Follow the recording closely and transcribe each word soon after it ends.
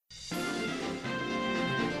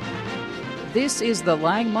This is the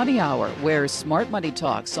Lang Money Hour, where smart money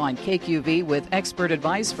talks on KQV with expert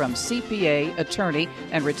advice from CPA, attorney,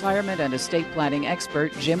 and retirement and estate planning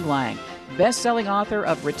expert Jim Lang, best-selling author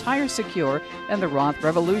of Retire Secure and the Roth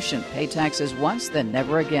Revolution, Pay Taxes Once, Then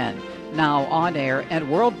Never Again. Now on air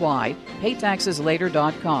and worldwide,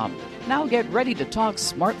 paytaxeslater.com. Now get ready to talk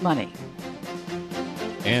smart money.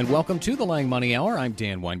 And welcome to the Lang Money Hour. I'm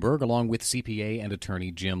Dan Weinberg, along with CPA and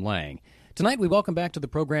attorney Jim Lang. Tonight, we welcome back to the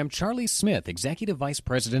program Charlie Smith, Executive Vice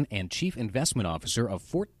President and Chief Investment Officer of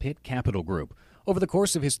Fort Pitt Capital Group. Over the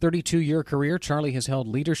course of his 32-year career, Charlie has held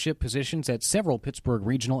leadership positions at several Pittsburgh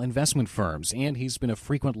regional investment firms, and he's been a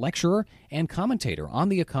frequent lecturer and commentator on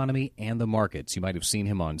the economy and the markets. You might have seen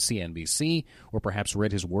him on CNBC or perhaps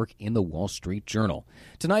read his work in the Wall Street Journal.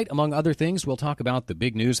 Tonight, among other things, we'll talk about the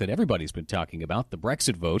big news that everybody's been talking about, the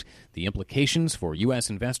Brexit vote, the implications for U.S.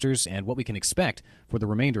 investors, and what we can expect for the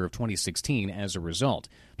remainder of 2016 as a result.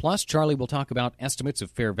 Plus, Charlie will talk about estimates of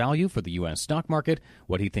fair value for the U.S. stock market,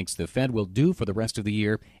 what he thinks the Fed will do for the rest of the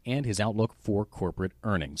year, and his outlook for corporate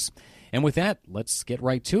earnings. And with that, let's get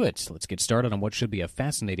right to it. Let's get started on what should be a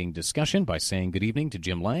fascinating discussion by saying good evening to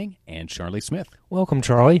Jim Lang and Charlie Smith. Welcome,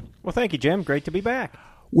 Charlie. Well, thank you, Jim. Great to be back.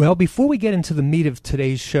 Well, before we get into the meat of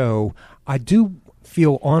today's show, I do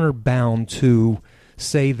feel honor-bound to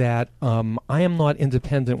say that I am not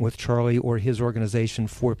independent with Charlie or his organization,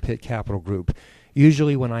 Fort Pitt Capital Group.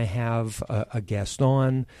 Usually when I have a guest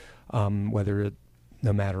on,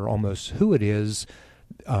 no matter almost who it is,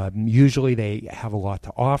 usually they have a lot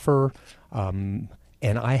to offer, and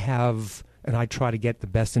I try to get the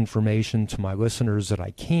best information to my listeners that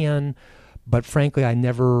I can, but frankly I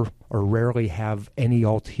never or rarely have any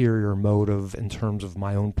ulterior motive in terms of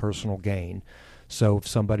my own personal gain. So if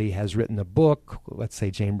somebody has written a book, let's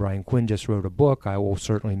say Jane Bryan Quinn just wrote a book, I will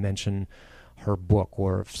certainly mention her book,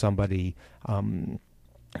 or if somebody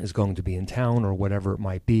is going to be in town or whatever it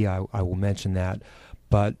might be, I will mention that.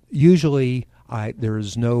 But usually there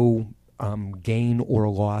is no gain or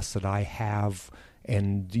loss that I have,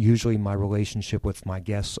 and usually my relationship with my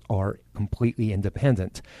guests are completely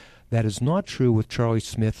independent. That is not true with Charlie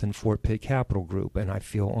Smith and Fort Pitt Capital Group, and I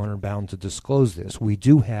feel honor-bound to disclose this. We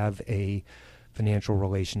do have a financial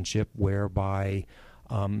relationship whereby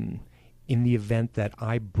in the event that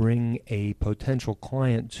I bring a potential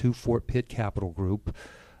client to Fort Pitt Capital Group,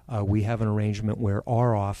 we have an arrangement where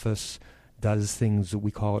our office does things that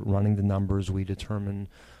we call it running the numbers. We determine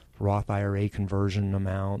Roth IRA conversion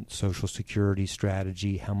amount, Social Security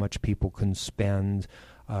strategy, how much people can spend.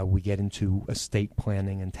 We get into estate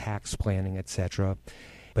planning and tax planning, etc.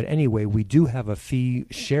 But anyway, we do have a fee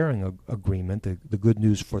sharing agreement. The good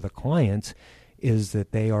news for the client is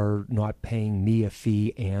that they are not paying me a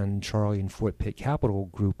fee and Charlie and Fort Pitt Capital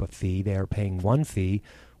Group a fee. They are paying one fee,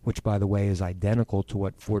 which, by the way, is identical to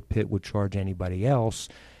what Fort Pitt would charge anybody else.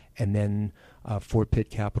 And then Fort Pitt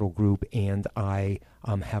Capital Group and I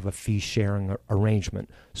have a fee-sharing arrangement.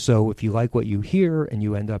 So if you like what you hear and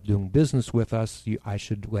you end up doing business with us, I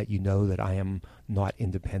should let you know that I am not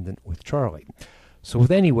independent with Charlie. So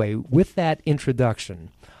with that introduction,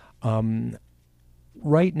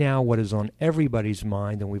 right now what is on everybody's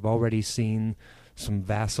mind, and we've already seen some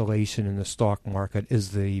vacillation in the stock market,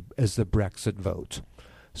 is the Brexit vote.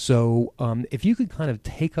 So if you could kind of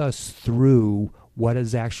take us through what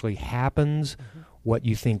has actually happened, what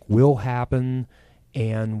you think will happen,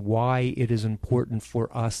 and why it is important for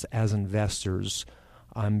us as investors.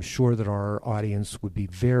 I'm sure that our audience would be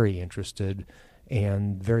very interested,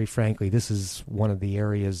 and very frankly, this is one of the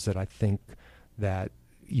areas that I think that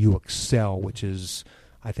you excel, which is,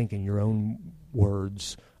 I think in your own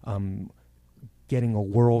words, getting a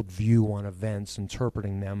world view on events,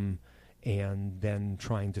 interpreting them, and then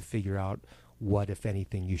trying to figure out what, if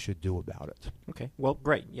anything, you should do about it. Okay. Well,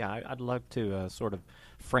 great. Yeah, I'd love to sort of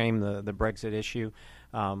frame the Brexit issue.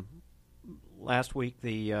 Last week,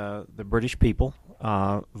 the British people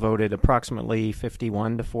voted approximately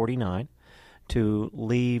 51-49 to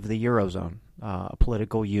leave the Eurozone, a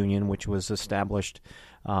political union which was established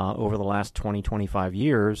over the last 20-25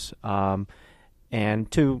 years,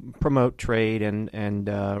 and to promote trade and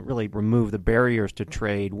really remove the barriers to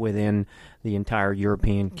trade within the entire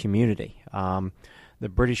European community. The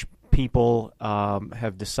British people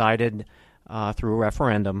have decided through a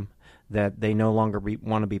referendum that they no longer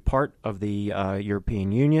want to be part of the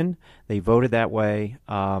European Union. They voted that way,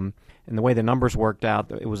 and the way the numbers worked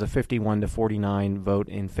out, it was a 51-49 vote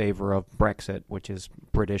in favor of Brexit, which is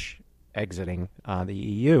British exiting the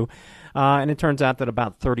EU, and it turns out that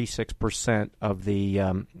about 36% of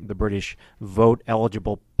the British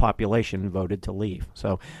vote-eligible population voted to leave.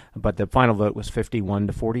 So, but the final vote was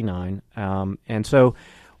 51-49, and so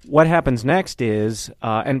what happens next is,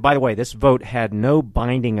 and by the way, this vote had no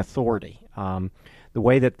binding authority. The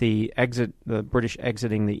way that the British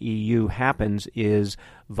exiting the EU happens is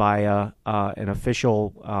via an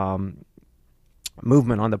official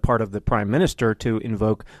movement on the part of the Prime Minister to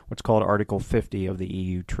invoke what's called Article 50 of the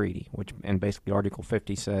EU Treaty, and basically Article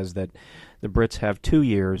 50 says that the Brits have 2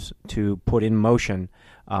 years to put in motion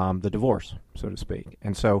the divorce, so to speak.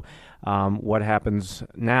 And so what happens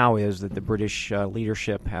now is that the British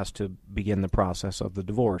leadership has to begin the process of the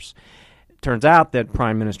divorce. Turns out that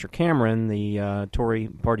Prime Minister Cameron, the Tory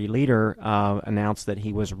party leader, announced that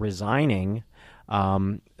he was resigning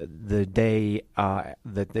the day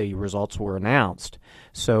that the results were announced.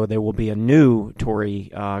 So there will be a new Tory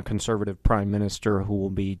Conservative Prime Minister who will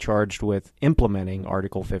be charged with implementing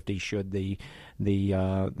Article 50 should the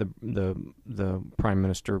Prime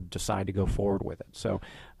Minister decide to go forward with it. So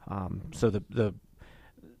the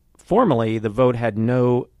formally the vote had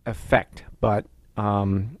no effect, but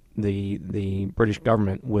the British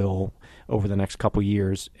government will, over the next couple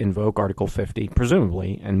years, invoke Article 50,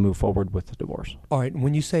 presumably, and move forward with the divorce. All right.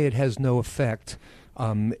 When you say it has no effect,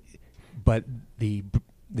 but the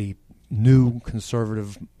new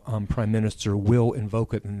Conservative Prime Minister will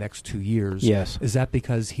invoke it in the next 2 years. Yes. Is that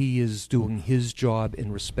because he is doing his job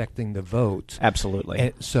in respecting the vote? Absolutely.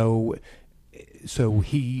 And so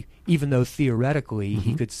he, even though theoretically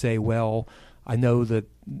he could say, well, I know that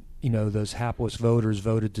those hapless voters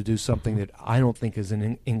voted to do something that I don't think is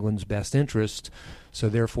in England's best interest, so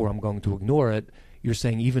therefore I'm going to ignore it. You're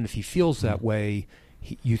saying even if he feels that way,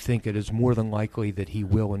 you think it is more than likely that he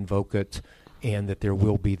will invoke it and that there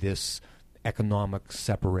will be this economic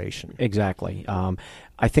separation. Exactly.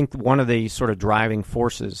 I think one of the sort of driving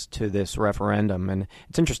forces to this referendum, and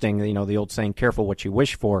it's interesting, the old saying, careful what you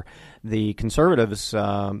wish for, the Conservatives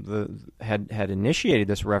had initiated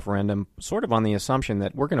this referendum sort of on the assumption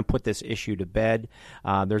that we're going to put this issue to bed.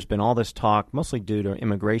 There's been all this talk, mostly due to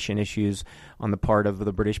immigration issues on the part of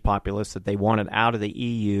the British populace, that they wanted out of the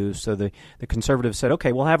EU. So the Conservatives said,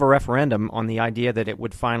 okay, we'll have a referendum on the idea that it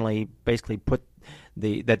would finally basically put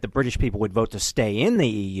that the British people would vote to stay in the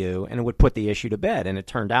EU, and it would put the issue to bed. And it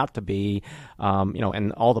turned out to be,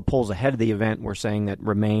 and all the polls ahead of the event were saying that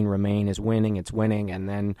Remain is winning, it's winning, and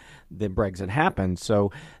then the Brexit happened.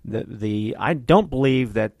 So I don't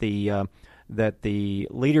believe that the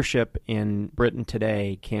leadership in Britain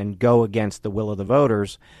today can go against the will of the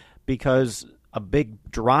voters, because a big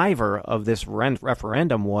driver of this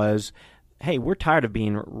referendum was, hey, we're tired of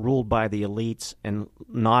being ruled by the elites and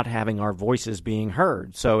not having our voices being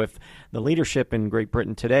heard. So if the leadership in Great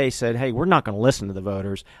Britain today said, hey, we're not going to listen to the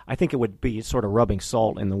voters, I think it would be sort of rubbing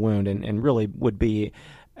salt in the wound and really would be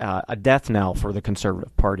a death knell for the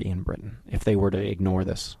Conservative Party in Britain if they were to ignore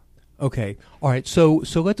this. Okay. All right. So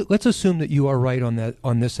let's assume that you are right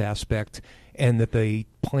on this aspect, and that the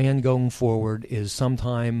plan going forward is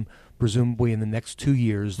sometime, presumably in the next 2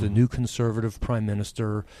 years, the new Conservative Prime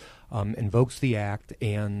Minister invokes the act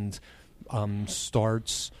and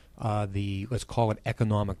starts let's call it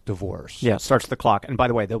economic divorce. Yeah, starts the clock. And by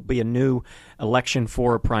the way, there'll be a new election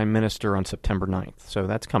for a prime minister on September 9th. So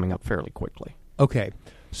that's coming up fairly quickly. Okay.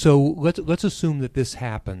 So let's assume that this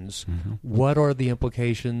happens. Mm-hmm. What are the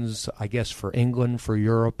implications, I guess, for England, for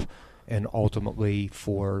Europe, and ultimately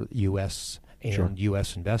for U.S. and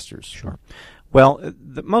U.S. investors? Sure. Well,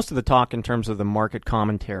 most of the talk in terms of the market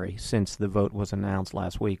commentary since the vote was announced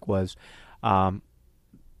last week was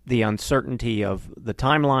the uncertainty of the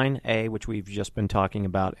timeline, which we've just been talking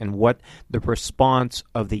about, and what the response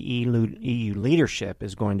of the EU leadership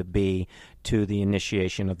is going to be to the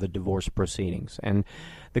initiation of the divorce proceedings. And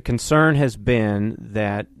the concern has been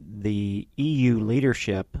that the EU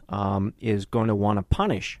leadership is going to want to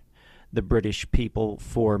punish the British people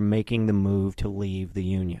for making the move to leave the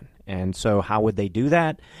Union. And so how would they do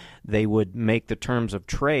that? They would make the terms of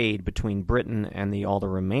trade between Britain and all the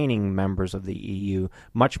remaining members of the EU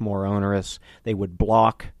much more onerous. They would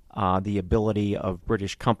block the ability of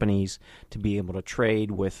British companies to be able to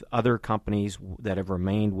trade with other companies that have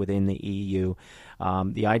remained within the EU.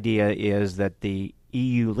 The idea is that the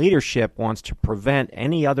EU leadership wants to prevent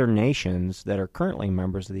any other nations that are currently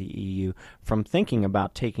members of the EU from thinking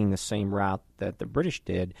about taking the same route that the British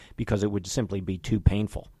did, because it would simply be too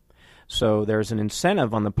painful. So there's an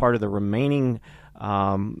incentive on the part of the remaining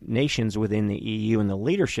nations within the EU and the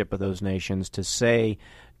leadership of those nations to say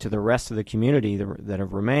to the rest of the community that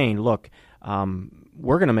have remained, look,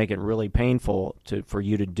 we're going to make it really painful for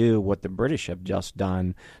you to do what the British have just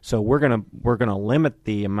done. So we're going to limit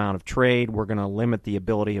the amount of trade. We're going to limit the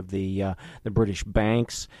ability of the British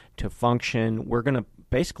banks to function. We're going to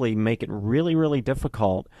basically make it really, really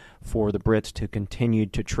difficult for the Brits to continue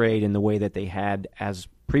to trade in the way that they had as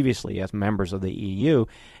previously as members of the EU,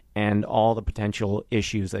 and all the potential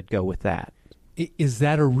issues that go with that. Is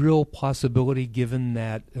that a real possibility, given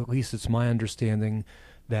that, at least it's my understanding,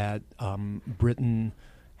 that Britain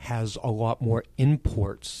has a lot more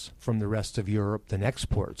imports from the rest of Europe than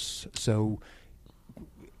exports? So,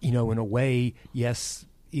 in a way, yes,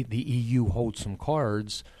 the EU holds some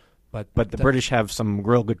cards, but the British have some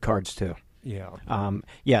real good cards too. Yeah.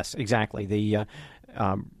 Yes, exactly. The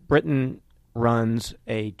Britain runs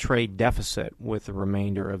a trade deficit with the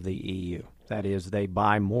remainder of the EU. That is, they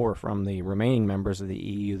buy more from the remaining members of the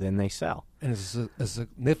EU than they sell. And it's a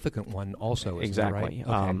significant one also, isn't exactly. It,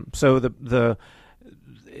 right? Okay. So the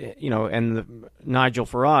Nigel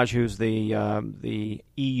Farage, who's the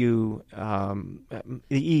EU,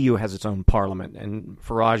 the EU has its own parliament, and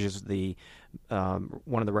Farage is the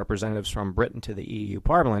one of the representatives from Britain to the EU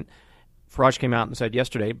Parliament. Farage came out and said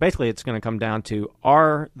yesterday, basically, it's going to come down to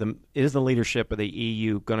is the leadership of the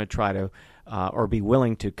EU going to try to or be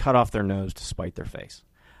willing to cut off their nose to spite their face?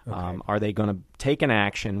 Okay. Are they going to take an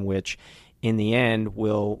action which, in the end,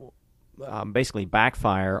 will basically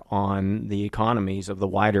backfire on the economies of the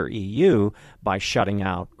wider EU by shutting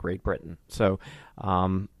out Great Britain? So,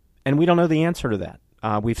 and we don't know the answer to that.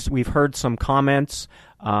 We've heard some comments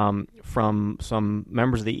from some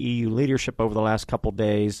members of the EU leadership over the last couple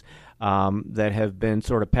days that have been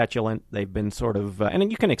sort of petulant. They've been sort of,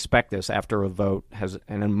 and you can expect this after a vote has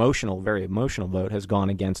very emotional vote has gone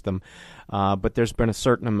against them. But there's been a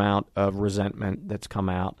certain amount of resentment that's come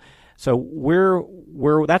out. So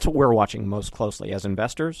that's what we're watching most closely as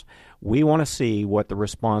investors. We want to see what the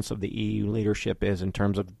response of the EU leadership is in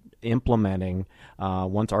terms of implementing,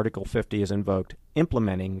 once Article 50 is invoked,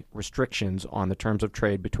 implementing restrictions on the terms of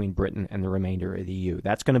trade between Britain and the remainder of the EU.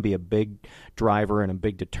 That's going to be a big driver and a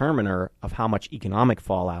big determiner of how much economic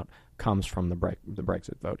fallout comes from the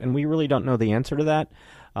Brexit vote. And we really don't know the answer to that.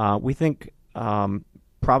 We think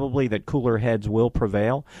probably that cooler heads will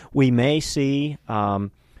prevail. We may see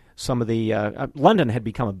some of the London had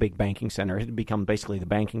become a big banking center. It had become basically the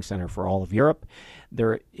banking center for all of Europe.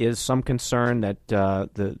 There is some concern that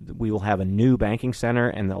we will have a new banking center,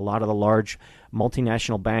 and a lot of the large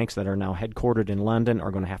multinational banks that are now headquartered in London are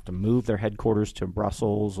going to have to move their headquarters to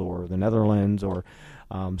Brussels or the Netherlands or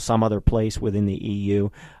some other place within the EU.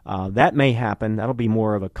 That may happen. That'll be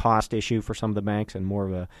more of a cost issue for some of the banks and more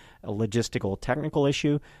of a logistical, technical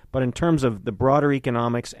issue. But in terms of the broader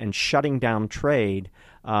economics and shutting down trade,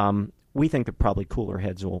 we think that probably cooler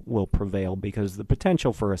heads will prevail, because the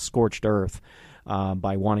potential for a scorched earth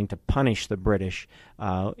by wanting to punish the British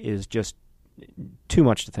is just too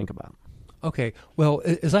much to think about. Okay. Well,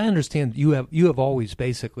 as I understand, you have always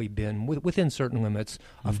basically been, within certain limits,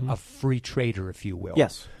 a free trader, if you will.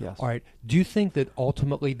 Yes. All right. Do you think that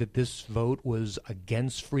ultimately that this vote was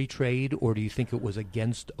against free trade, or do you think it was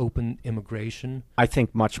against open immigration? I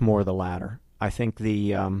think much more the latter. I think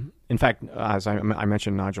in fact, as I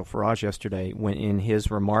mentioned Nigel Farage yesterday, when in his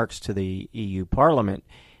remarks to the EU Parliament,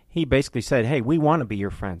 he basically said, hey, we want to be your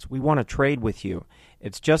friends. We want to trade with you.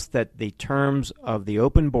 It's just that the terms of the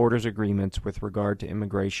open borders agreements with regard to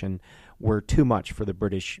immigration were too much for the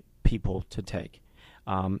British people to take.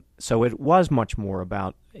 So it was much more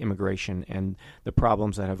about immigration and the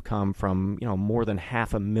problems that have come from, more than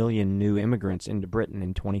 500,000 new immigrants into Britain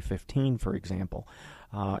in 2015, for example,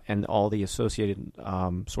 and all the associated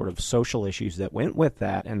sort of social issues that went with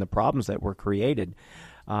that and the problems that were created.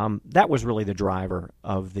 That was really the driver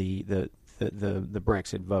of the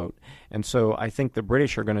Brexit vote. And so I think the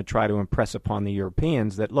British are going to try to impress upon the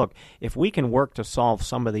Europeans that, look, if we can work to solve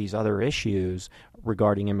some of these other issues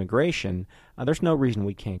regarding immigration, there's no reason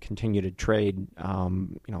we can't continue to trade,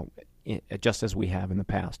 just as we have in the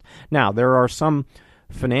past. Now, there are some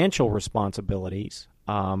financial responsibilities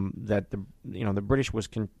that the British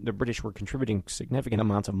were contributing significant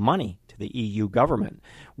amounts of money to the EU government,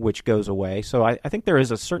 which goes away. So I think there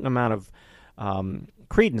is a certain amount of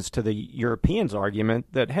credence to the Europeans' argument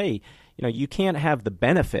that, hey, you can't have the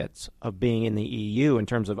benefits of being in the EU in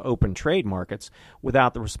terms of open trade markets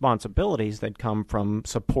without the responsibilities that come from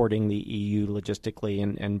supporting the EU logistically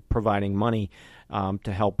and providing money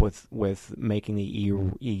to help with making the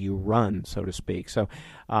EU run, so to speak. So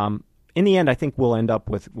in the end, I think we'll end up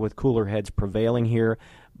with cooler heads prevailing here,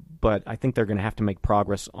 but I think they're going to have to make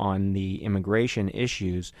progress on the immigration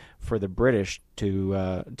issues for the British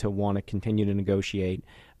to want to continue to negotiate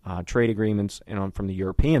trade agreements. And from the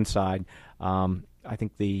European side, I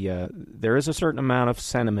think there is a certain amount of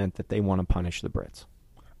sentiment that they want to punish the Brits.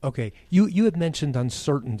 Okay, you had mentioned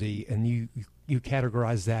uncertainty, and you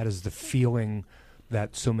categorize that as the feeling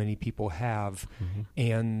that so many people have.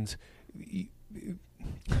 And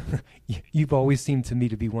you've always seemed to me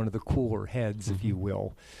to be one of the cooler heads, if you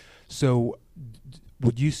will. So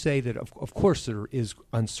would you say that, of course there is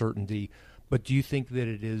uncertainty, but do you think that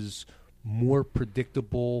it is more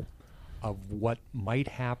predictable of what might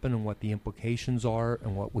happen and what the implications are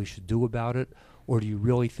and what we should do about it? Or do you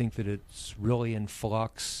really think that it's really in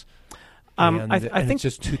flux and, I think it's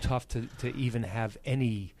just too tough to even have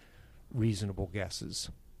any reasonable guesses?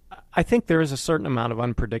 I think there is a certain amount of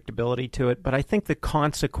unpredictability to it, but I think the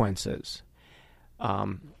consequences,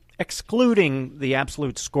 excluding the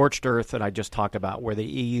absolute scorched earth that I just talked about, where the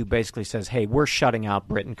EU basically says, hey, we're shutting out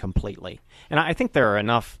Britain completely. And I think there are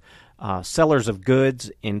enough sellers of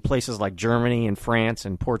goods in places like Germany and France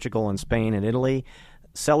and Portugal and Spain and Italy,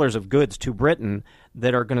 sellers of goods to Britain,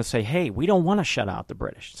 that are going to say, hey, we don't want to shut out the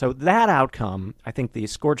British. So that outcome, I think the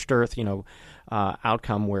scorched earth,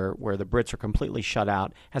 outcome where the Brits are completely shut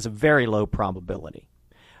out has a very low probability.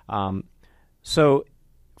 So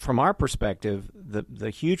from our perspective, the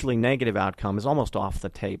hugely negative outcome is almost off the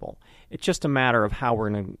table. It's just a matter of how we're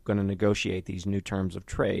going to negotiate these new terms of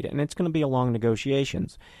trade, and it's going to be a long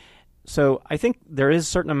negotiations. So I think there is a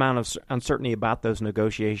certain amount of uncertainty about those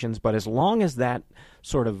negotiations, but as long as that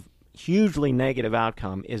sort of hugely negative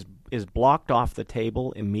outcome is blocked off the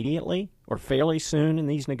table immediately or fairly soon in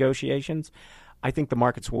these negotiations, I think the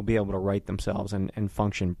markets will be able to right themselves and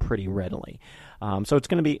function pretty readily. So it's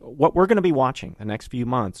going to be what we're going to be watching the next few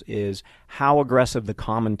months is how aggressive the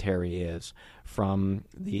commentary is from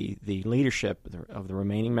the leadership of the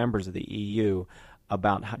remaining members of the EU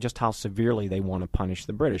about just how severely they want to punish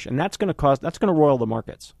the British, and that's going to roil the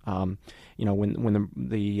markets. When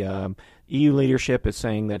the EU leadership is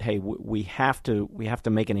saying that, hey, we have to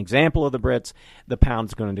make an example of the Brits, the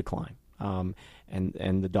pound's going to decline,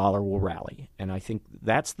 and the dollar will rally. And I think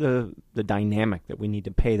that's the dynamic that we need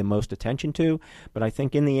to pay the most attention to. But I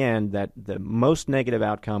think in the end that the most negative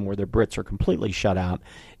outcome, where the Brits are completely shut out,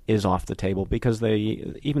 is off the table, because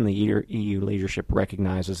even the EU leadership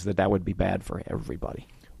recognizes that would be bad for everybody.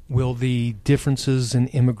 Will the differences in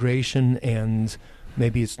immigration, and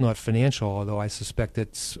maybe it's not financial, although I suspect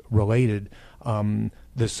it's related,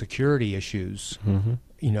 the security issues,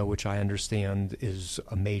 which I understand is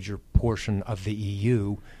a major portion of the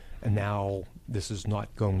EU, and now this is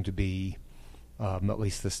not going to be at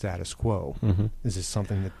least the status quo. Is this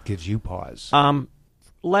something that gives you pause?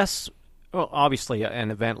 Less. Well, obviously, an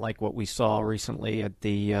event like what we saw recently at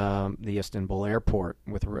the Istanbul airport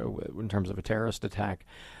in terms of a terrorist attack,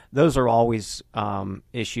 those are always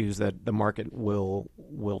issues that the market will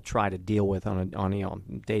try to deal with on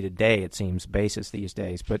a day-to-day, it seems, basis these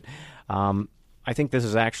days. But I think this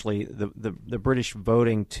is actually the British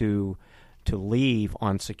voting to leave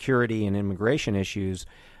on security and immigration issues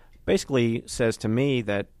basically says to me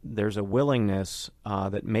that there's a willingness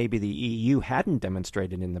that maybe the EU hadn't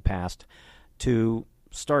demonstrated in the past to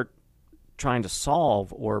start trying to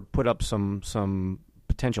solve or put up some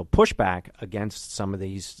potential pushback against some of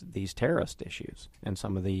these terrorist issues and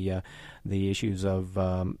some of the issues of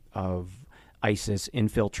ISIS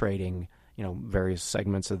infiltrating various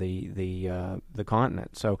segments of the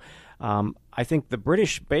continent. So I think the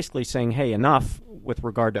British basically saying, hey, enough with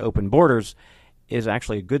regard to open borders is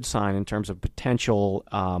actually a good sign in terms of potential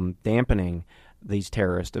dampening these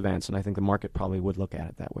terrorist events, and I think the market probably would look at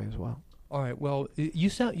it that way as well. All right. Well, you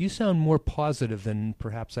sound more positive than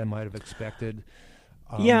perhaps I might have expected.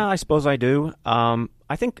 Yeah, I suppose I do.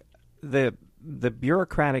 I think the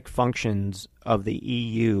bureaucratic functions of the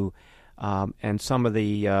EU and some of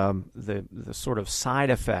the sort of side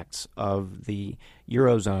effects of the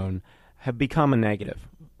Eurozone have become a negative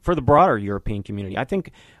for the broader European community. I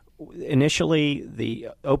think initially the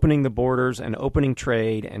opening the borders and opening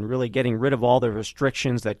trade and really getting rid of all the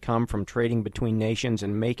restrictions that come from trading between nations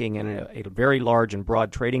and making a very large and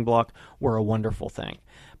broad trading bloc were a wonderful thing.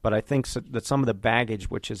 But I think that some of the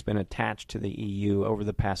baggage which has been attached to the EU over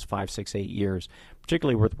the past 5, 6, 8 years,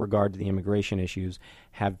 particularly with regard to the immigration issues,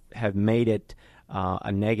 have made it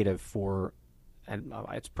a negative for, and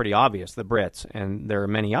it's pretty obvious, the Brits. And there are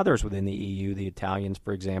many others within the EU, the Italians,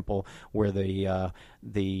 for example, where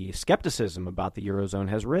the skepticism about the Eurozone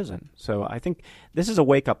has risen. So I think this is a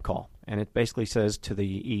wake-up call, and it basically says to the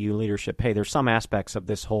EU leadership, hey, there's some aspects of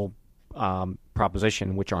this whole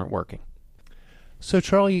proposition which aren't working. So,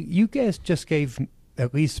 Charlie, you guys just gave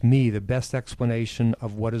at least me the best explanation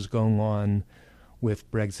of what is going on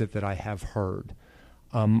with Brexit that I have heard.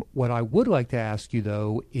 What I would like to ask you,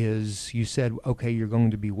 though, is you said, okay, you're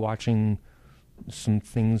going to be watching some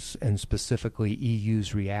things, and specifically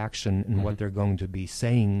EU's reaction and what they're going to be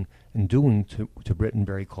saying and doing to Britain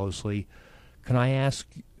very closely. Can I ask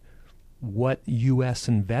what U.S.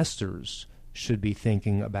 investors should be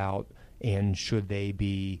thinking about, and should they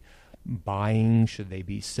be buying, should they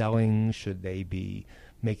be selling, should they be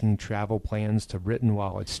making travel plans to Britain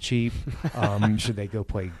while it's cheap? Should they go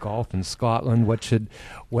play golf in Scotland? What should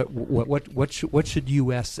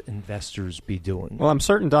U.S. investors be doing? Well, I'm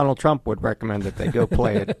certain Donald Trump would recommend that they go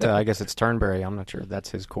play at, I guess it's Turnberry. I'm not sure if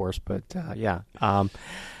that's his course, but yeah.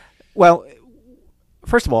 Well,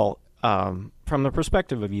 first of all, from the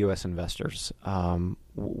perspective of U.S. investors,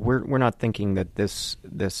 we're not thinking that this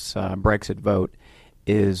Brexit vote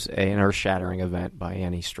is an earth-shattering event by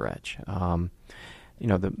any stretch.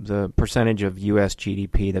 The percentage of U.S.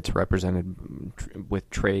 GDP that's represented with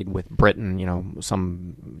trade with Britain,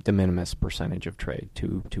 some de minimis percentage of trade,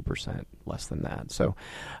 2%, less than that. So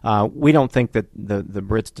we don't think that the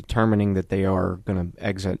Brits determining that they are going to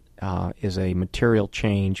exit is a material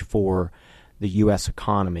change for the U.S.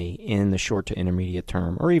 economy in the short to intermediate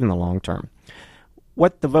term or even the long term.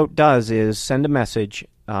 What the vote does is send a message,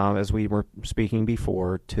 as we were speaking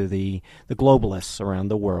before, to the globalists around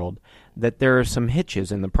the world that there are some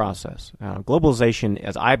hitches in the process. Globalization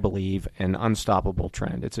is, I believe, an unstoppable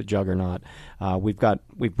trend. It's a juggernaut. We've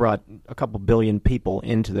brought a couple billion people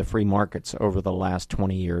into the free markets over the last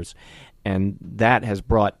 20 years, and that has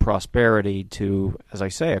brought prosperity to, as I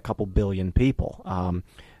say, a couple billion people.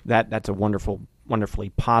 That's a wonderfully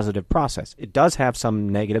positive process. It does have some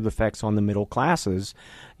negative effects on the middle classes.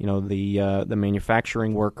 The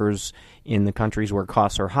manufacturing workers in the countries where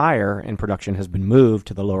costs are higher and production has been moved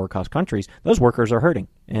to the lower cost countries. Those workers are hurting,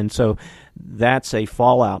 and so that's a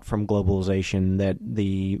fallout from globalization that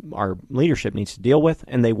our leadership needs to deal with,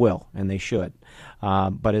 and they will, and they should.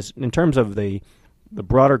 But in terms of the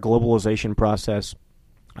broader globalization process,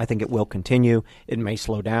 I think it will continue. It may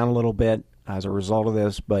slow down a little bit as a result of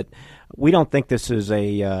this, but we don't think this is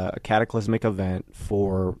a cataclysmic event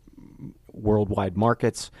for worldwide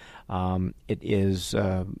markets.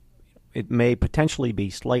 It may potentially be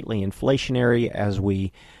slightly inflationary as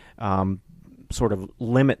we sort of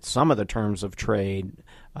limit some of the terms of trade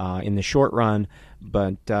in the short run,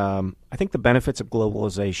 but I think the benefits of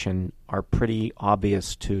globalization are pretty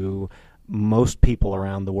obvious to most people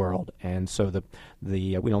around the world, and so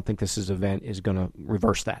we don't think this event is going to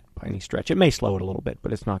reverse that by any stretch. It may slow it a little bit,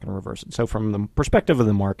 but it's not going to reverse it. So from the perspective of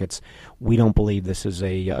the markets, we don't believe this is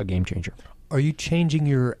a game changer. Are you changing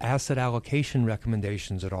your asset allocation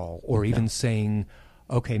recommendations at all, or even saying,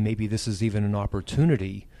 okay, maybe this is even an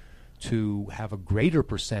opportunity to have a greater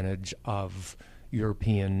percentage of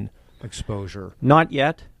European exposure? Not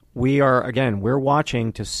yet. We're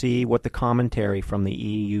watching to see what the commentary from the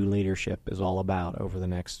EU leadership is all about over the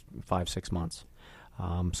next 5-6 months.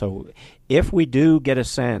 So if we do get a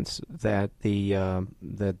sense that the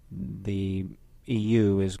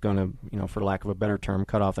EU is going to, for lack of a better term,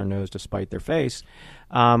 cut off their nose to spite their face,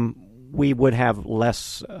 we would have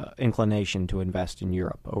less inclination to invest in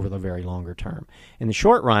Europe over the very longer term. In the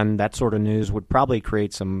short run, that sort of news would probably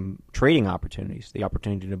create some trading opportunities, the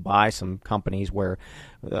opportunity to buy some companies where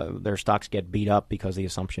their stocks get beat up because the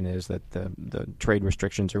assumption is that the trade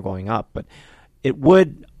restrictions are going up. But it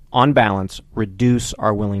would, on balance, reduce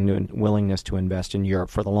our willingness to invest in Europe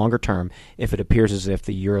for the longer term if it appears as if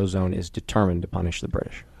the Eurozone is determined to punish the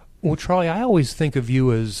British. Well, Charlie, I always think of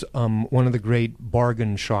you as one of the great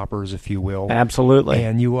bargain shoppers, if you will. Absolutely.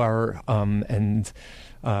 And you are,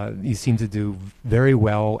 you seem to do very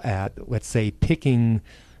well at, let's say, picking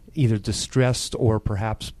either distressed or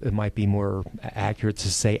perhaps it might be more accurate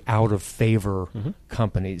to say out of favor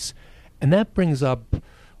companies. And that brings up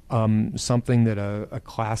something that a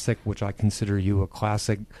classic, which I consider you a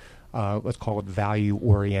classic, let's call it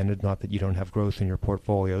value-oriented, not that you don't have growth in your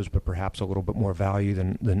portfolios, but perhaps a little bit more value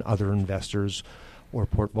than other investors or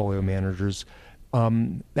portfolio managers.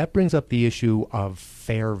 That brings up the issue of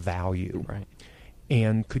fair value. Right.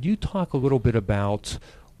 And could you talk a little bit about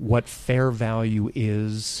what fair value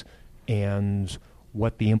is and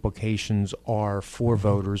what the implications are for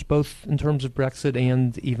voters, both in terms of Brexit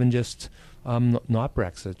and even just not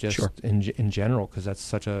Brexit, just Sure. in general, because that's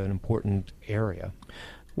such an important area?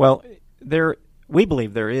 Well, we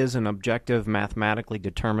believe there is an objective, mathematically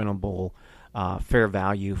determinable fair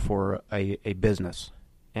value for a business.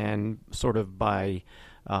 And sort of by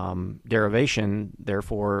derivation,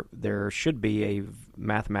 therefore, there should be a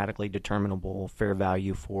mathematically determinable fair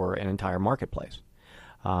value for an entire marketplace.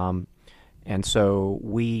 And so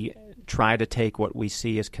we try to take what we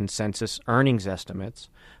see as consensus earnings estimates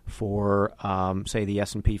for, say, the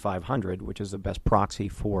S&P 500, which is the best proxy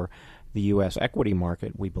for the U.S. equity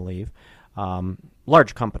market, we believe,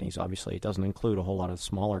 Large companies, obviously. It doesn't include a whole lot of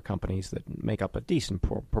smaller companies that make up a decent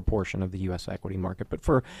proportion of the U.S. equity market. But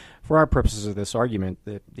for our purposes of this argument,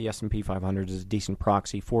 the S&P 500 is a decent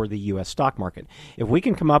proxy for the U.S. stock market. If we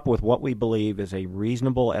can come up with what we believe is a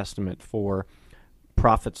reasonable estimate for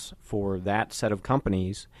profits for that set of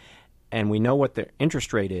companies, and we know what the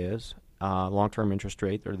interest rate is, long-term interest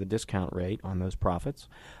rate or the discount rate on those profits,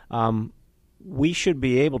 we should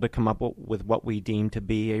be able to come up with what we deem to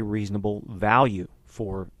be a reasonable value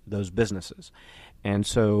for those businesses. And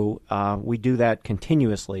so we do that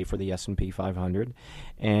continuously for the S&P 500.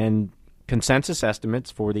 And consensus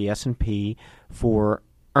estimates for the S&P for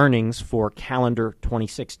earnings for calendar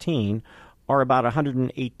 2016 are about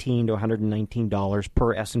 $118 to $119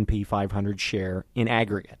 per S&P 500 share in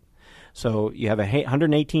aggregate. So you have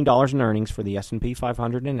 $118 in earnings for the S&P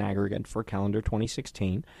 500 in aggregate for calendar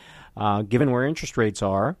 2016. Given where interest rates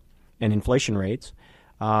are and inflation rates,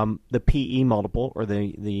 the PE multiple, or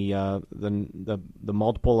the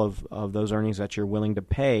multiple of those earnings that you're willing to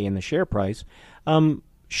pay in the share price,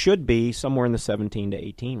 should be somewhere in the 17 to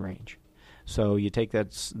 18 range. So you take that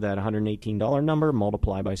 $118 number,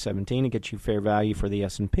 multiply by 17, it gets you fair value for the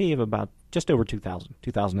S&P of about just over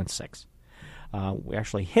 2006. We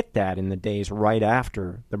actually hit that in the days right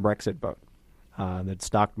after the Brexit vote. The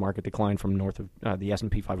stock market declined from north of the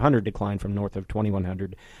S&P 500 declined from north of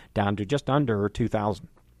 2,100 down to just under 2,000.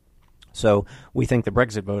 So we think the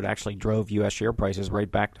Brexit vote actually drove U.S. share prices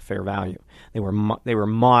right back to fair value. They were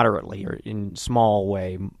moderately or in small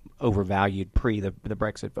way overvalued pre the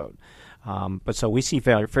Brexit vote. But so we see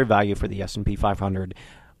fair value for the S&P 500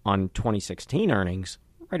 on 2016 earnings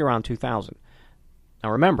right around 2,000. Now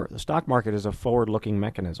remember, the stock market is a forward-looking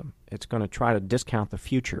mechanism. It's going to try to discount the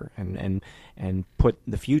future and put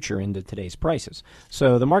the future into today's prices.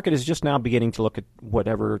 So the market is just now beginning to look at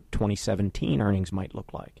whatever 2017 earnings might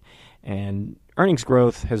look like. And earnings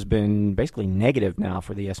growth has been basically negative now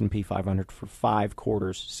for the S&P 500 for 5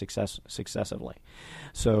 quarters successively.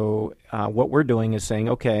 So what we're doing is saying,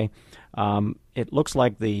 okay, it looks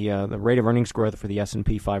like the rate of earnings growth for the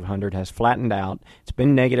S&P 500 has flattened out. It's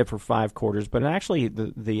been negative for 5 quarters, but actually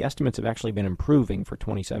the estimates have actually been improving for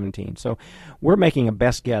 2017. So we're making a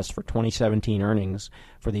best guess for 2017 earnings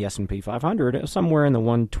for the S&P 500 somewhere in the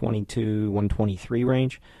 122, 123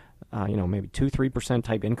 range. Maybe 2-3%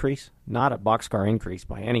 type increase, not a boxcar increase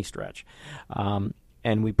by any stretch.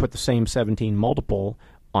 And we put the same 17 multiple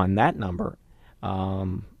on that number.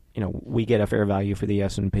 We get a fair value for the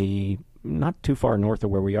S&P not too far north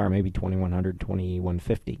of where we are, maybe 2,100,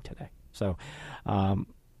 2,150 today. So 2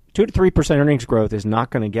 to 3% earnings growth is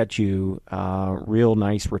not going to get you real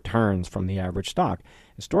nice returns from the average stock.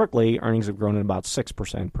 Historically, earnings have grown at about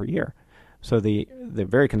 6% per year. So the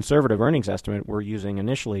very conservative earnings estimate we're using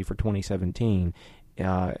initially for 2017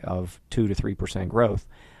 of 2 to 3% growth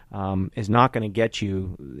is not going to get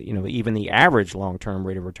you, even the average long-term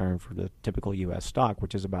rate of return for the typical U.S. stock,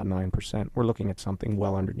 which is about 9%. We're looking at something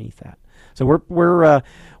well underneath that. So we're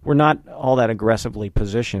not all that aggressively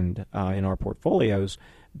positioned in our portfolios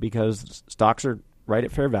because stocks are right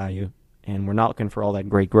at fair value, and we're not looking for all that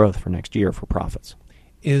great growth for next year for profits.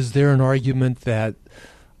 Is there an argument that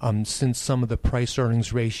since some of the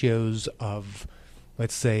price-earnings ratios of,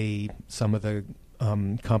 let's say, some of the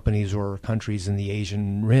companies or countries in the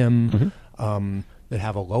Asian Rim that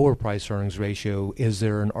have a lower price-earnings ratio, is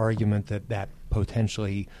there an argument that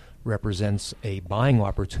potentially represents a buying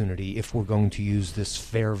opportunity if we're going to use this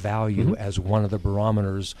fair value as one of the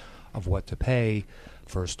barometers of what to pay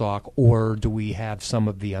for a stock? Or do we have some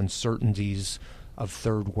of the uncertainties of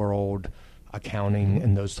third world accounting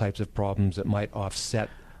and those types of problems that might offset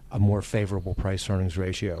a more favorable price-earnings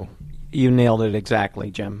ratio? You nailed it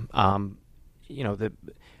exactly, Jim. When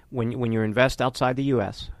you invest outside the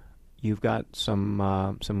U.S., you've got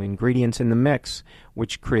some ingredients in the mix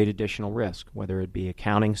which create additional risk, whether it be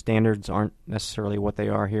accounting standards aren't necessarily what they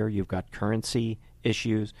are here. You've got currency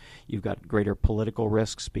issues. You've got greater political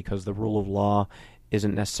risks because the rule of law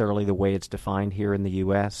isn't necessarily the way it's defined here in the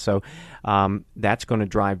U.S. So that's going to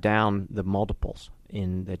drive down the multiples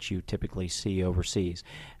that you typically see overseas.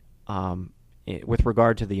 With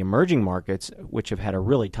regard to the emerging markets, which have had a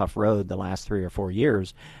really tough road the last 3 or 4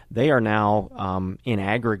 years, they are now in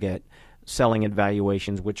aggregate selling at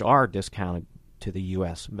valuations which are discounted to the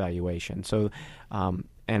U.S. valuation. So,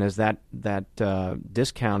 and as that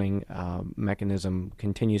discounting mechanism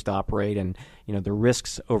continues to operate, and the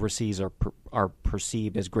risks overseas are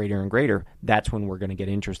perceived as greater and greater, that's when we're going to get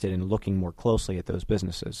interested in looking more closely at those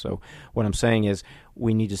businesses. So, what I'm saying is,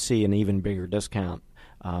 we need to see an even bigger discount.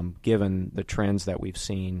 Given the trends that we've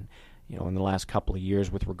seen, in the last couple of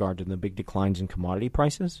years with regard to the big declines in commodity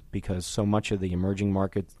prices, because so much of the emerging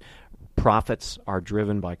market profits are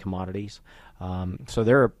driven by commodities. So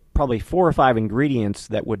there are probably 4 or 5 ingredients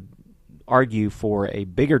that would argue for a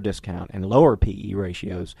bigger discount and lower PE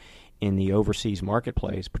ratios in the overseas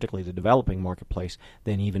marketplace, particularly the developing marketplace,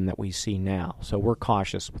 than even that we see now. So we're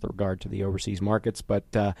cautious with regard to the overseas markets,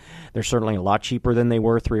 but they're certainly a lot cheaper than they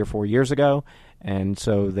were 3 or 4 years ago, and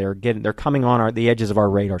so they're coming on the edges of our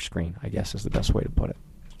radar screen, I guess is the best way to put it.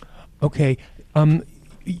 Okay,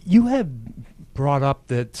 you have brought up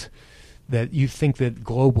that you think that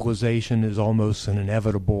globalization is almost an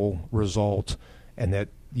inevitable result, and that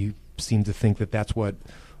you seem to think that that's what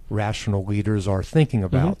rational leaders are thinking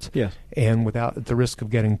about. Mm-hmm. Yes. And without the risk of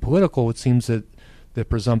getting political, it seems that the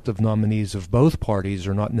presumptive nominees of both parties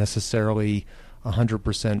are not necessarily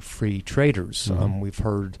 100% free traders. Mm-hmm. We've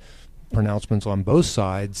heard pronouncements on both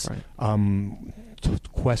sides, right.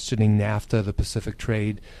 Questioning NAFTA, the Pacific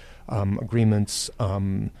Trade agreements,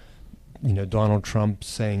 Donald Trump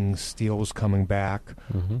saying steel is coming back,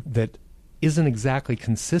 mm-hmm. that isn't exactly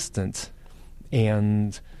consistent.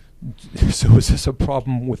 And so is this a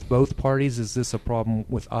problem with both parties? Is this a problem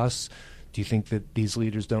with us? Do you think that these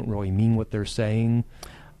leaders don't really mean what they're saying?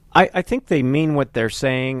 I think they mean what they're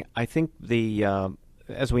saying. I think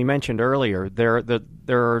as we mentioned earlier, there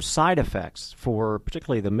are side effects for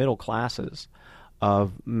particularly the middle classes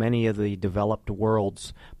of many of the developed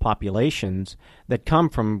world's populations that come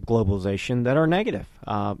from globalization that are negative.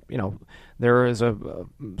 There is a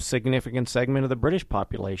significant segment of the British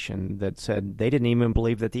population that said they didn't even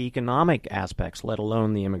believe that the economic aspects, let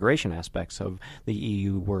alone the immigration aspects of the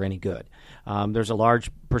EU, were any good. There's a large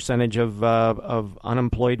percentage of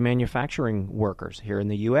unemployed manufacturing workers here in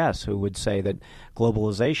the U.S. who would say that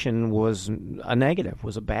globalization was a negative,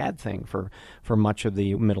 was a bad thing for much of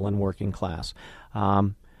the middle and working class.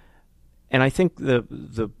 And I think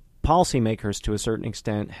the policymakers, to a certain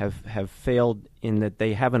extent, have failed in that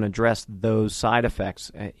they haven't addressed those side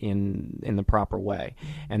effects in the proper way,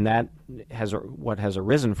 and what has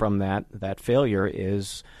arisen from that failure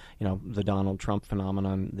is the Donald Trump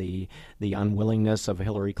phenomenon, the unwillingness of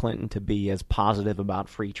Hillary Clinton to be as positive about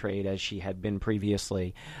free trade as she had been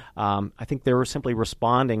previously. I think they were simply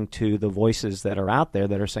responding to the voices that are out there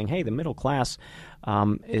that are saying, hey, the middle class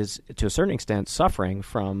is to a certain extent suffering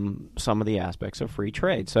from some of the aspects of free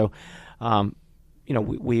trade. So,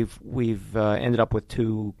 we've ended up with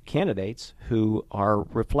 2 candidates who are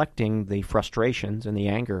reflecting the frustrations and the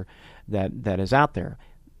anger that is out there.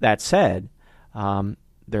 That said,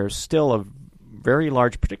 there's still a very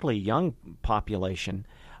large, particularly young population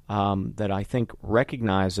that I think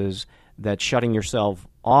recognizes that shutting yourself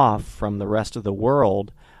off from the rest of the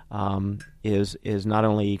world is not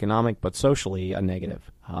only economic but socially a negative.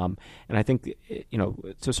 And I think,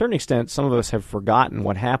 to a certain extent, some of us have forgotten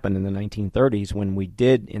what happened in the 1930s when we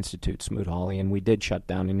did institute Smoot-Hawley and we did shut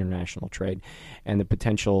down international trade and the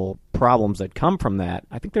potential problems that come from that.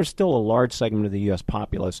 I think there's still a large segment of the U.S.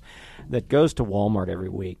 populace that goes to Walmart every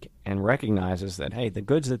week and recognizes that, hey, the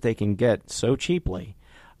goods that they can get so cheaply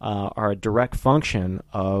are a direct function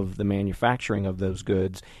of the manufacturing of those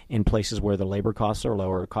goods in places where the labor costs are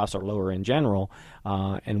lower in general,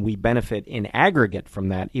 and we benefit in aggregate from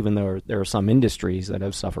that, even though there are some industries that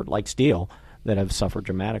have suffered, like steel, that have suffered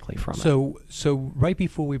dramatically from it. So right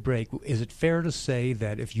before we break, is it fair to say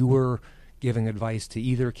that if you were giving advice to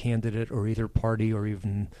either candidate or either party or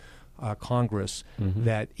even Congress, mm-hmm.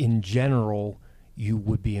 that in general you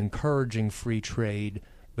would be encouraging free trade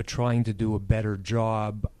but trying to do a better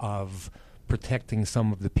job of protecting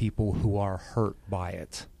some of the people who are hurt by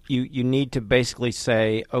it? You need to basically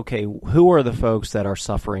say, okay, who are the folks that are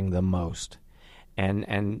suffering the most?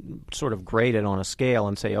 And sort of grade it on a scale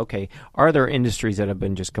and say, okay, are there industries that have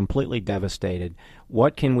been just completely devastated?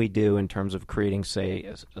 What can we do in terms of creating,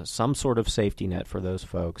 say, some sort of safety net for those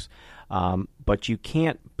folks? But you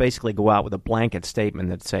can't basically go out with a blanket statement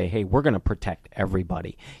that say, hey, we're going to protect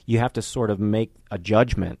everybody. You have to sort of make a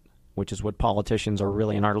judgment, which is what politicians are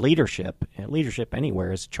really in our leadership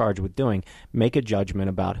anywhere is charged with doing, make a judgment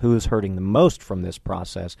about who is hurting the most from this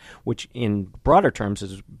process, which in broader terms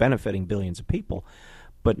is benefiting billions of people.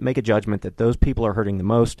 But make a judgment that those people are hurting the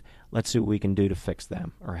most. Let's see what we can do to fix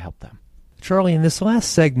them or help them. Charlie, in this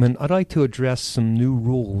last segment, I'd like to address some new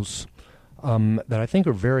rules that I think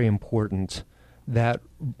are very important that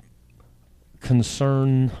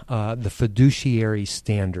concern the fiduciary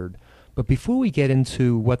standard. But before we get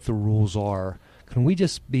into what the rules are, can we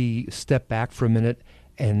just step back for a minute,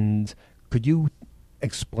 and could you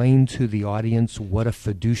explain to the audience what a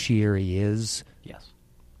fiduciary is? Yes.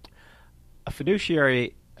 A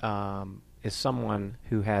fiduciary is someone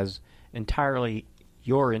who has entirely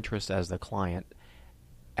your interest as the client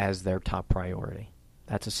as their top priority.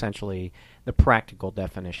 That's essentially the practical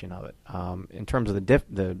definition of it. In terms of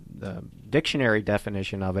the dictionary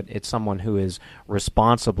definition of it, it's someone who is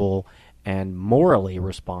responsible and morally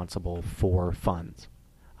responsible for funds.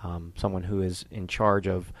 Someone who is in charge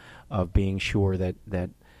of being sure that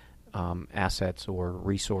assets or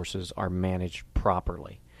resources are managed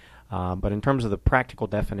properly. But in terms of the practical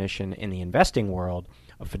definition in the investing world,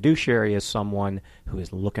 a fiduciary is someone who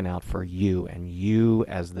is looking out for you and you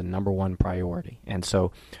as the number one priority. And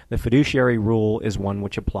so the fiduciary rule is one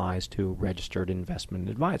which applies to registered investment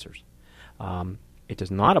advisors. It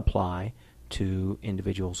does not apply to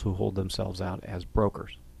individuals who hold themselves out as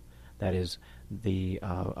brokers. That is, the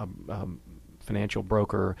financial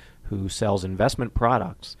broker who sells investment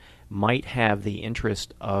products might have the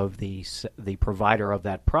interest of the provider of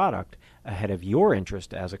that product ahead of your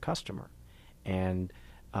interest as a customer. And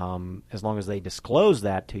as long as they disclose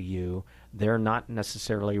that to you, they're not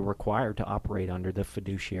necessarily required to operate under the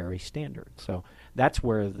fiduciary standard. So that's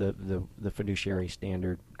where the fiduciary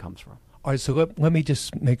standard comes from. All right, so let me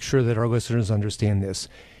just make sure that our listeners understand this.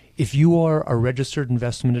 If you are a registered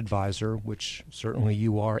investment advisor, which certainly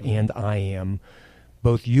you are and I am,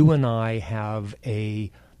 both you and I have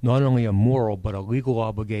not only a moral but a legal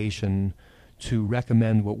obligation to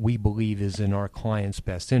recommend what we believe is in our client's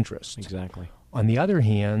best interest. Exactly. On the other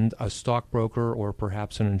hand, a stockbroker or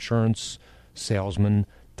perhaps an insurance salesman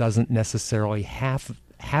doesn't necessarily have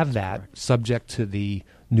that, correct, subject to the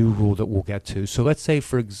new rule that we'll get to. So let's say,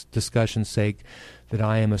 for discussion's sake, that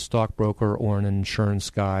I am a stockbroker or an insurance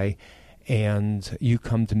guy, and you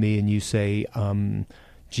come to me and you say,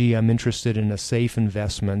 gee, I'm interested in a safe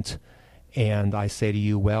investment, and I say to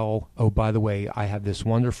you, well, oh, by the way, I have this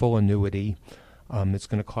wonderful annuity. It's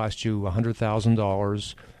going to cost you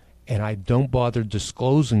 $100,000, and I don't bother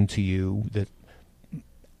disclosing to you that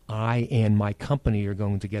I and my company are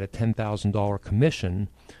going to get a $10,000 commission.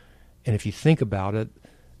 And if you think about it,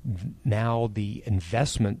 now the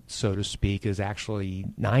investment, so to speak, is actually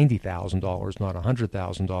 $90,000, not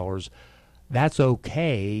 $100,000. That's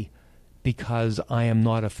okay because I am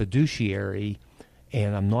not a fiduciary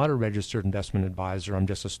and I'm not a registered investment advisor. I'm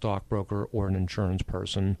just a stockbroker or an insurance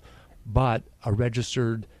person. But a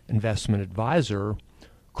registered investment advisor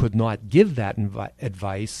could not give that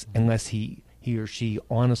advice unless he or she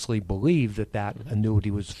honestly believed that annuity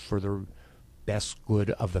was for the best good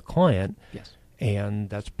of the client. Yes. And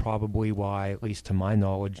that's probably why, at least to my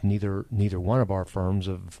knowledge, neither one of our firms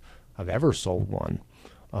have ever sold one.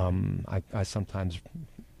 I sometimes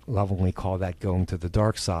lovingly call that going to the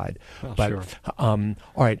dark side. Well, but sure. All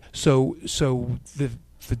right. So the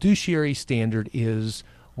fiduciary standard is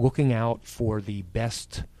looking out for the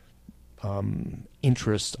best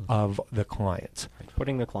interest of the client.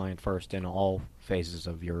 Putting the client first in all phases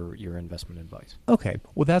of your investment advice. Okay.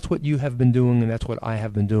 Well, that's what you have been doing, and that's what I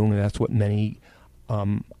have been doing, and that's what many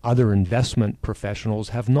other investment professionals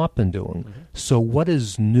have not been doing. Mm-hmm. So what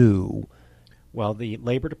is new? Well, the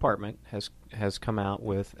Labor Department has come out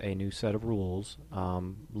with a new set of rules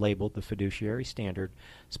labeled the fiduciary standard,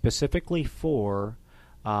 specifically for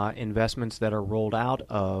investments that are rolled out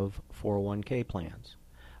of 401k plans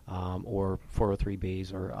or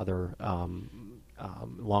 403bs or other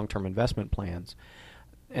long-term investment plans.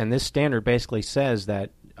 And this standard basically says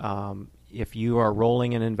that if you are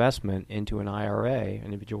rolling an investment into an IRA, an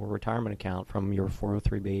individual retirement account from your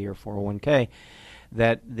 403b or 401k,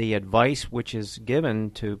 that the advice which is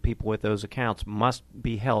given to people with those accounts must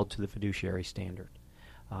be held to the fiduciary standard.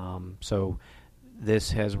 So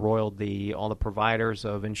this has roiled all the providers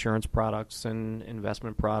of insurance products and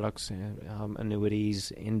investment products, and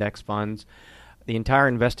annuities, index funds. The entire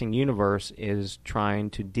investing universe is trying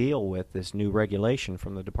to deal with this new regulation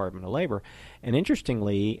from the Department of Labor. And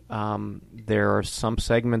interestingly, there are some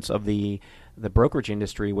segments of the brokerage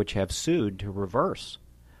industry which have sued to reverse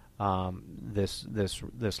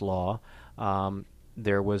this law.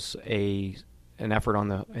 There was an effort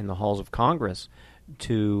in the halls of Congress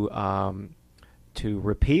to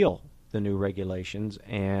repeal the new regulations,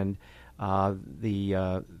 and the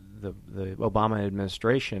Obama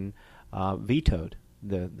administration vetoed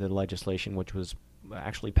the legislation which was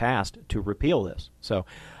actually passed to repeal this. So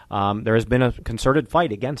there has been a concerted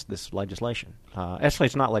fight against this legislation. Actually,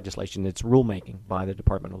 it's not legislation, it's rulemaking by the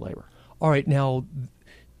Department of Labor. All right, now,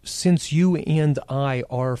 since you and I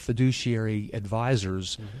are fiduciary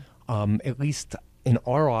advisors, at least in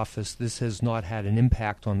our office, this has not had an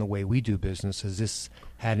impact on the way we do business. Has this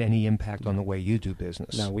had any impact on the way you do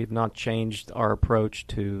business? No, we've not changed our approach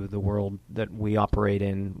to the world that we operate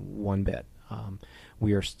in one bit.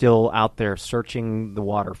 We are still out there searching the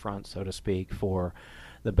waterfront, so to speak, for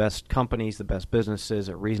the best companies, the best businesses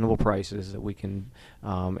at reasonable prices that we can,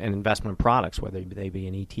 and investment products, whether they be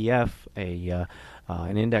an ETF,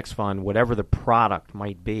 an index fund, whatever the product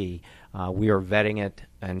might be. We are vetting it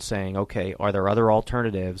and saying, okay, are there other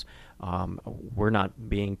alternatives? We're not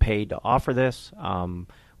being paid to offer this.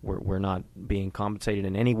 We're not being compensated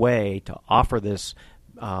in any way to offer this,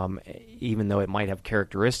 even though it might have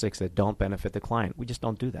characteristics that don't benefit the client. We just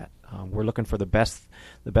don't do that. We're looking for the best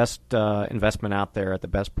investment out there at the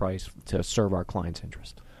best price to serve our client's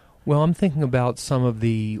interest. Well, I'm thinking about some of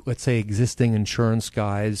the, let's say, existing insurance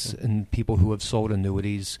guys and people who have sold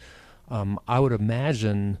annuities. I would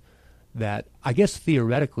imagine that, I guess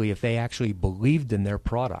theoretically, if they actually believed in their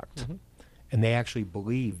product and they actually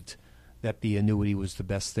believed that the annuity was the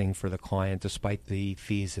best thing for the client despite the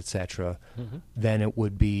fees, etc., then it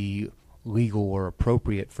would be legal or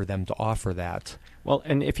appropriate for them to offer that. Well,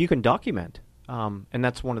 and if you can document, and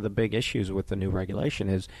that's one of the big issues with the new regulation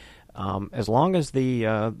is, as long as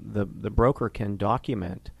the broker can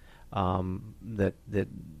document that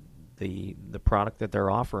the product that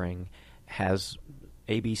they're offering has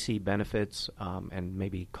ABC benefits and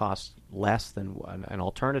maybe costs less than an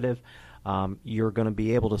alternative, you're going to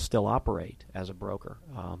be able to still operate as a broker.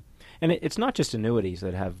 And it's not just annuities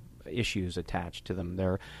that have issues attached to them.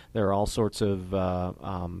 There are all sorts of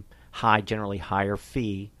generally higher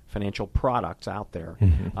fee financial products out there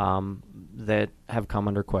that have come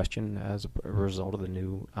under question as a result of the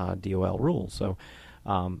new DOL rules. So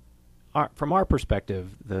from our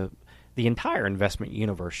perspective, the entire investment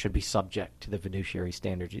universe should be subject to the fiduciary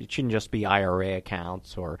standards. It shouldn't just be IRA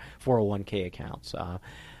accounts or 401k accounts.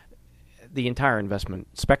 The entire investment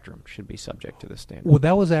spectrum should be subject to this standard. Well,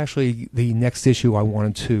 that was actually the next issue I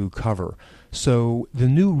wanted to cover. So the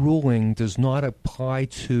new ruling does not apply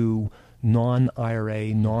to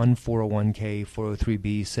non-IRA, non-401k,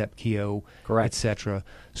 403b, SEP-KEO, etc.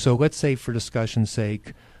 So let's say, for discussion's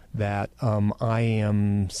sake, that I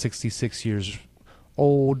am 66 years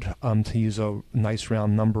old. To use a nice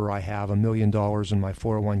round number, I have $1 million in my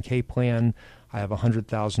 401k plan. I have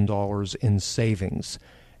 $100,000 in savings.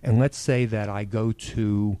 And let's say that I go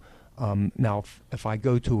to, now if I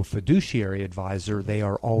go to a fiduciary advisor, they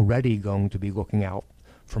are already going to be looking out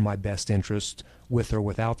for my best interest with or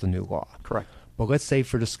without the new law. Correct. But let's say,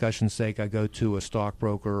 for discussion's sake, I go to a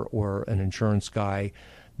stockbroker or an insurance guy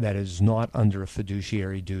that is not under a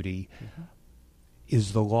fiduciary duty.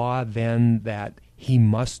 Is the law then that he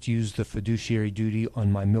must use the fiduciary duty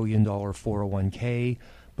on my $1 million 401k,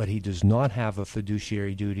 but he does not have a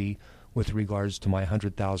fiduciary duty with regards to my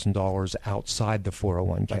 $100,000 outside the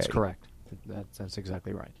 401k? That's correct. That's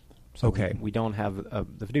exactly right. So okay. We don't have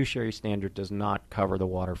the fiduciary standard does not cover the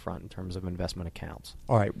waterfront in terms of investment accounts.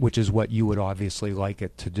 All right, which is what you would obviously like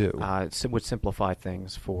it to do. It would simplify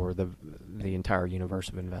things for the entire universe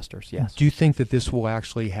of investors, yes. Do you think that this will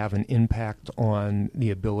actually have an impact on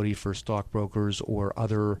the ability for stockbrokers or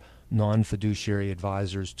other non-fiduciary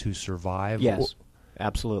advisors to survive? Yes.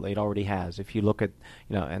 Absolutely, it already has. If you look at,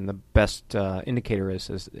 and the best indicator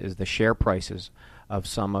is the share prices of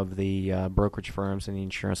some of the brokerage firms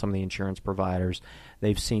and some of the insurance providers.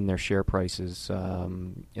 They've seen their share prices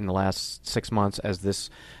in the last 6 months as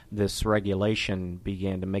this regulation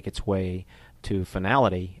began to make its way to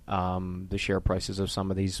finality. The share prices of some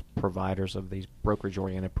of these providers of these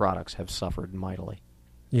brokerage-oriented products have suffered mightily.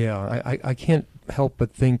 Yeah, I can't help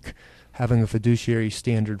but think having a fiduciary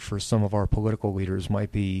standard for some of our political leaders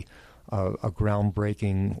might be a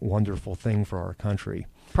groundbreaking, wonderful thing for our country.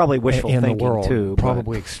 Probably wishful and thinking, the world, too.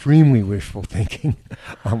 Probably extremely wishful thinking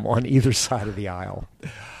on either side of the aisle.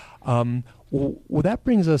 Well, that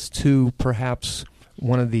brings us to perhaps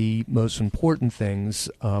one of the most important things.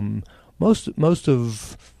 Most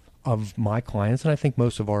of my clients, and I think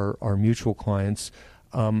most of our mutual clients,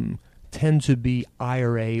 tend to be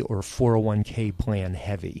IRA or 401k plan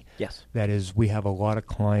heavy. Yes. That is, we have a lot of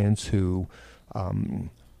clients who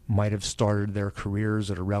might have started their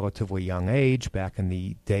careers at a relatively young age, back in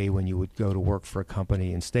the day when you would go to work for a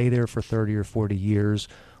company and stay there for 30 or 40 years,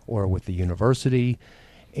 or with the university,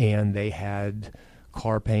 and they had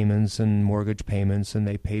car payments and mortgage payments, and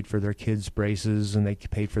they paid for their kids' braces, and they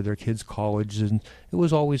paid for their kids' college, and it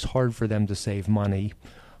was always hard for them to save money,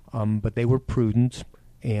 but they were prudent,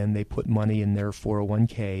 and they put money in their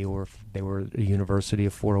 401k, or if they were at a university, a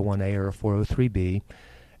 401a or a 403b,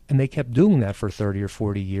 and they kept doing that for 30 or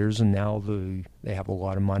 40 years, and now they have a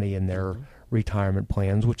lot of money in their retirement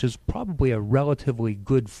plans, which is probably a relatively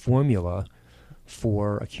good formula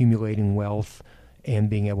for accumulating wealth and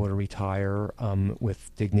being able to retire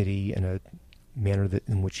with dignity in a manner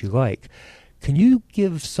in which you like. Can you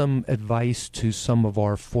give some advice to some of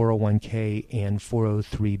our 401k and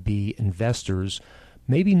 403b investors,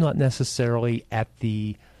 maybe not necessarily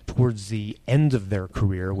towards the end of their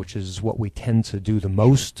career, which is what we tend to do the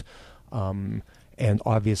most, and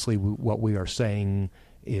obviously what we are saying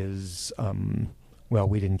is, well,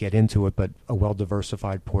 we didn't get into it, but a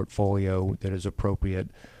well-diversified portfolio that is appropriate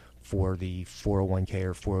for the 401k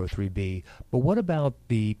or 403b. But what about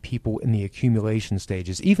the people in the accumulation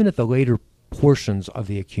stages, even at the later portions of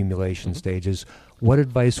the accumulation stages? What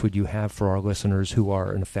advice would you have for our listeners who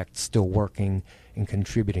are, in effect, still working and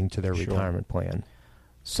contributing to their retirement plan?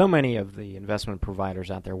 So many of the investment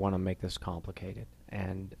providers out there want to make this complicated.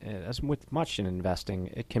 And as with much in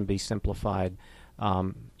investing, it can be simplified.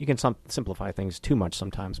 You can simplify things too much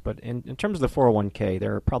sometimes. But in terms of the 401k,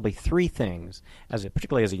 there are probably three things,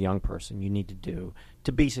 particularly as a young person, you need to do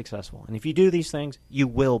to be successful. And if you do these things, you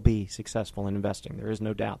will be successful in investing. There is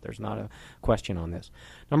no doubt. There's not a question on this.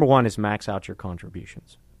 Number one is max out your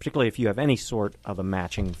contributions, particularly if you have any sort of a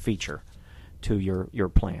matching feature to your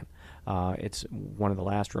plan. It's one of the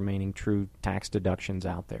last remaining true tax deductions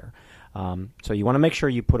out there. So you want to make sure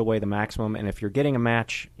you put away the maximum, and if you're getting a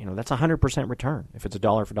match, that's 100% return if it's a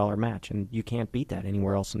dollar-for-dollar match, and you can't beat that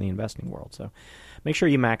anywhere else in the investing world. So make sure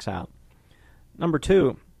you max out. Number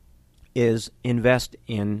two is invest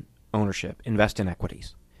in ownership, invest in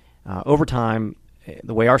equities. Over time,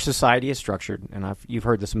 the way our society is structured, and you've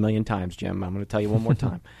heard this a million times, Jim, I'm going to tell you one more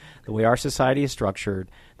time. The way our society is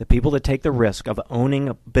structured, the people that take the risk of owning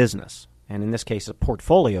a business, and in this case a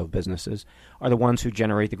portfolio of businesses, are the ones who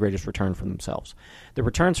generate the greatest return for themselves. The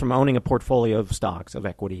returns from owning a portfolio of stocks, of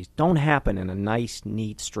equities, don't happen in a nice,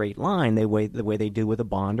 neat, straight line the way they do with a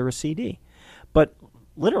bond or a CD. But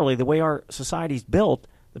literally, the way our society is built,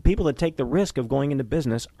 the people that take the risk of going into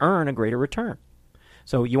business earn a greater return.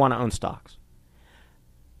 So you want to own stocks.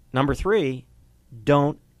 Number three,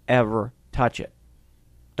 don't ever touch it.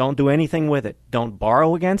 Don't do anything with it. Don't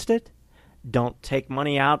borrow against it. Don't take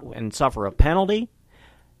money out and suffer a penalty.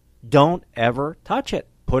 Don't ever touch it.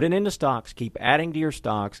 Put it into stocks. Keep adding to your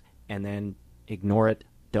stocks, and then ignore it.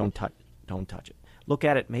 Don't touch it. Look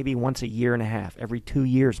at it maybe once a year and a half, every 2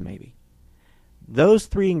 years maybe. Those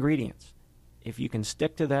three ingredients, if you can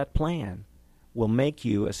stick to that plan, will make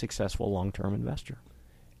you a successful long-term investor.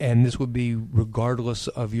 And this would be regardless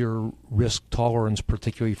of your risk tolerance,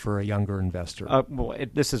 particularly for a younger investor.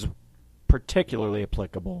 This is particularly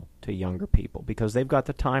applicable to younger people because they've got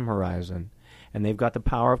the time horizon and they've got the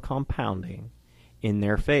power of compounding in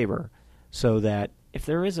their favor, so that if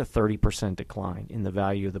there is a 30% decline in the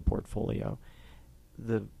value of the portfolio,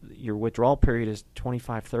 your withdrawal period is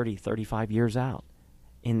 25, 30, 35 years out.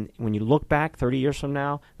 When you look back 30 years from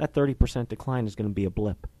now, that 30% decline is going to be a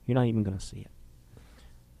blip. You're not even going to see it.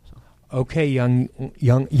 Okay, young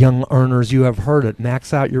earners, you have heard it.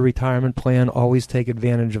 Max out your retirement plan. Always take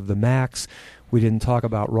advantage of the max. We didn't talk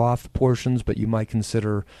about Roth portions, but you might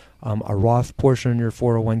consider a Roth portion in your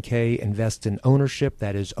 401k. Invest in ownership,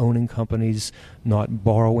 that is owning companies, not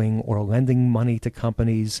borrowing or lending money to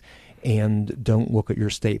companies, and don't look at your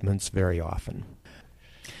statements very often.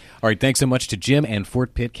 All right, thanks so much to Jim and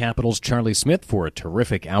Fort Pitt Capital's Charlie Smith for a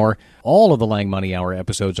terrific hour. All of the Lang Money Hour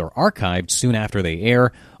episodes are archived soon after they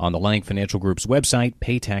air on the Lang Financial Group's website,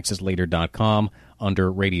 paytaxeslater.com,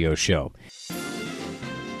 under Radio Show.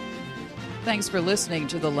 Thanks for listening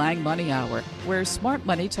to the Lang Money Hour, where smart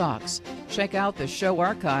money talks. Check out the show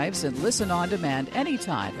archives and listen on demand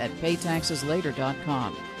anytime at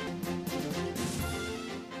paytaxeslater.com.